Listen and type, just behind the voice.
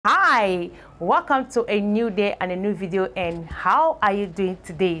Hi, welcome to a new day and a new video. And how are you doing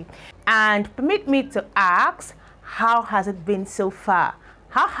today? And permit me to ask, how has it been so far?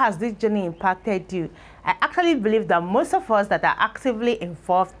 How has this journey impacted you? I actually believe that most of us that are actively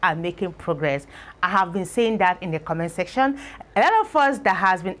involved are making progress. I have been saying that in the comment section. A lot of us that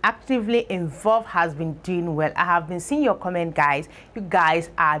has been actively involved has been doing well. I have been seeing your comment, guys. You guys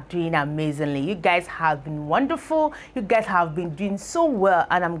are doing amazingly. You guys have been wonderful. You guys have been doing so well,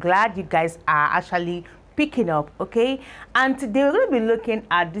 and I'm glad you guys are actually picking up, okay? And today we're going to be looking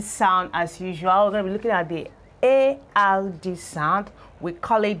at this sound as usual. We're going to be looking at the ARD sound. We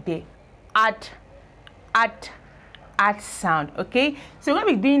call it the AD sound, okay? So we're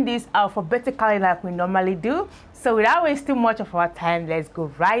going to be doing this alphabetically like we normally do. So without wasting much of our time, let's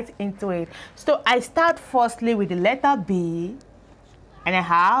go right into it. So I start firstly with the letter B, and I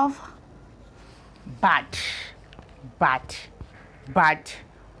have bat, bat, bat,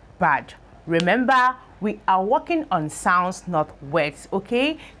 bat. Remember, we are working on sounds, not words,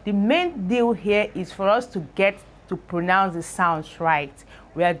 okay? The main deal here is for us to get to pronounce the sounds right.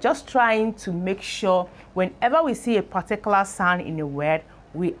 We are just trying to make sure whenever we see a particular sound in a word,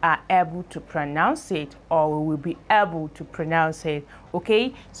 we are able to pronounce it, or we will be able to pronounce it,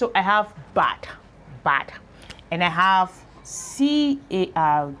 okay? So I have bat, bat, and I have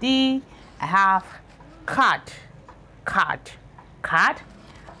CARD, I have cat, cat, cat,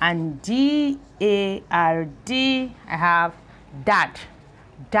 and DARD, I have dat,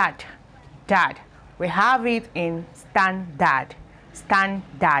 dat, dat. We have it in standard,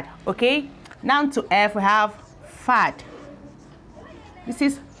 standard, okay? Now to F, we have fat. This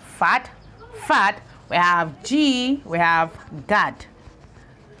is fat, fat. We have G, we have gad,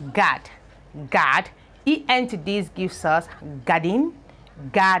 gad, gad. EN to this gives us garden,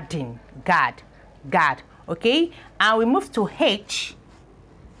 garden, gad, gad, okay? And we move to H.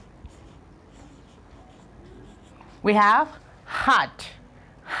 We have hat,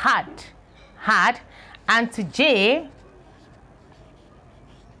 hat, hat. And to J,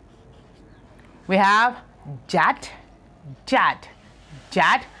 we have jat, jat,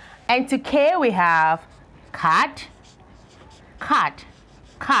 jat. And to K, we have cat, cat,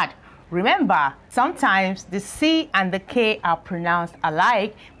 cat. Remember, sometimes the C and the K are pronounced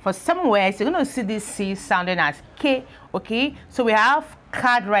alike. For some words, you're going to see this C sounding as K, okay? So we have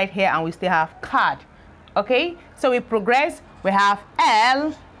card right here, and we still have card, okay? So we progress. We have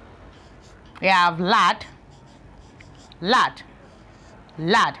L, we have lad, lad,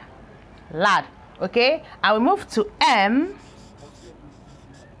 lad, lad, okay? And we move to M.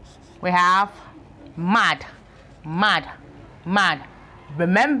 We have mad, mad, mad.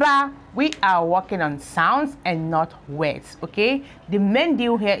 Remember, we are working on sounds and not words, okay? The main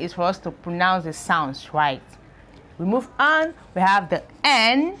deal here is for us to pronounce the sounds right. We move on. We have the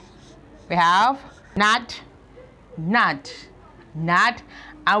N. We have nut, nut, nut.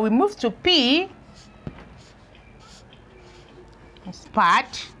 And we move to P.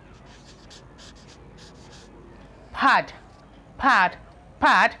 Pat, pat, pat,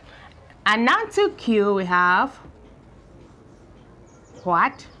 pat. And now to Q, we have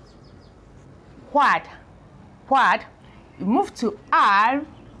what, what, what. We move to R.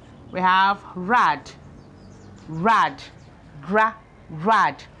 We have rad, rad, ra,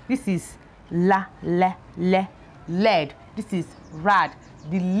 rad. This is la, le, le, lead. This is rad.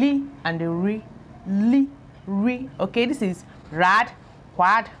 The li and the ri, li, ri. Okay, this is rad,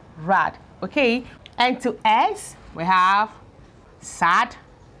 quad, rad. Okay, and to S, we have sad,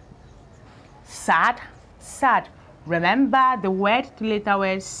 sad, sad. Remember, the word, two-letter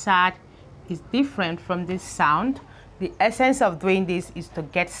word sad is different from this sound. The essence of doing this is to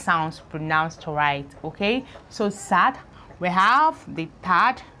get sounds pronounced right, okay? So sad, we have the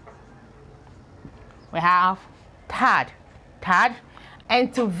tad, we have tad, tad.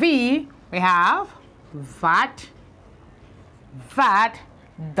 And to V, we have vat, vat.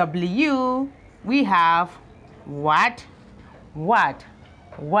 W, we have what, what,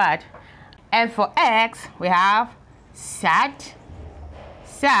 what. And for X, we have sat,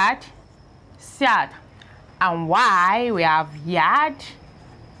 sat, sat. And Y, we have yard.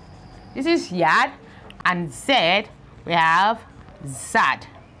 This is yard. And Z, we have zad,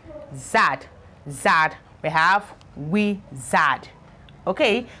 zad, zad. We have wizard.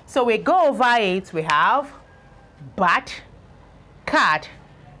 Okay, so we go over it. We have bat, cat,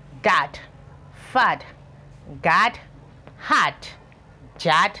 dat, fat, gad, hat,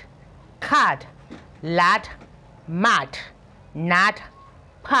 jat, cad, lad, mat, nat,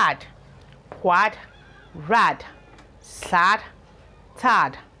 pad, quad, rad, sad,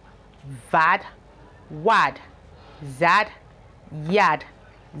 tad, vad, wad, zad, yad,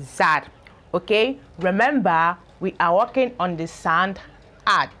 zad. Okay, remember we are working on the sound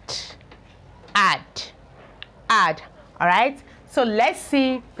add. All right, so let's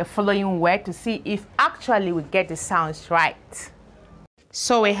see the following word to see if actually we get the sounds right.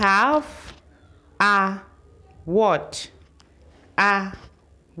 So we have a word,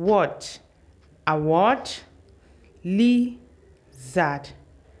 lizard,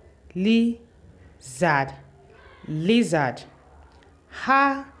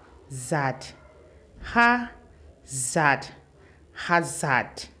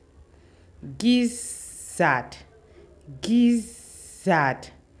 hazard,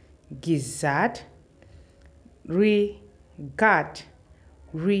 gizzard, regard,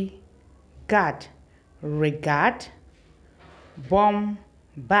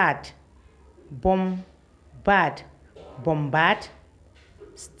 bombard,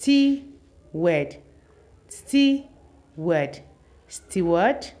 steward,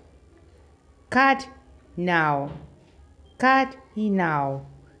 cardinal,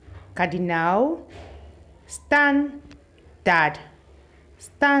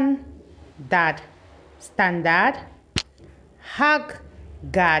 standard,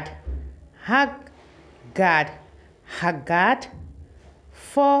 haggard,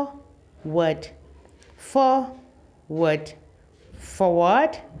 forward,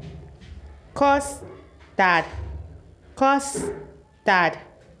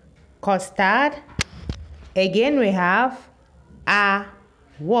 custard. Again we have a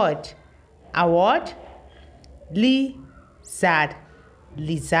word, lizard,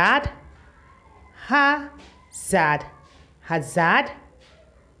 hazard,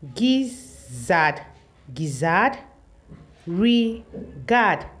 gizzard,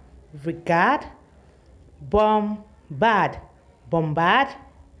 regard, bombard,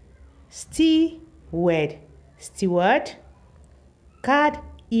 steward,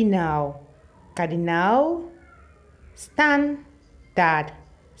 cardinal,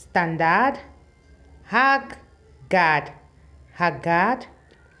 standard, haggard,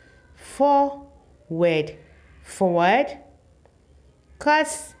 forward,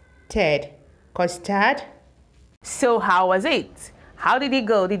 custard. So how was it? How did it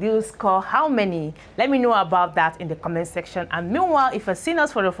go? Did you score how many? Let me know about that in the comment section. And meanwhile, if you've seen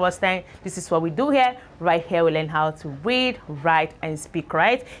us for the first time, this is what we do here. Right here, we learn how to read, write, and speak,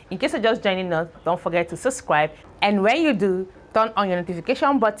 right? In case you're just joining us, don't forget to subscribe. And when you do, turn on your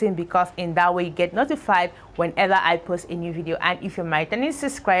notification button, because in that way you get notified whenever I post a new video. And if you're my returning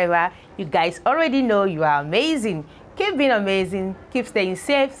subscriber, you guys already know you are amazing. Keep being amazing, keep staying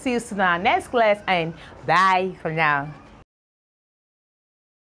safe. See you soon in our next class, and bye for now.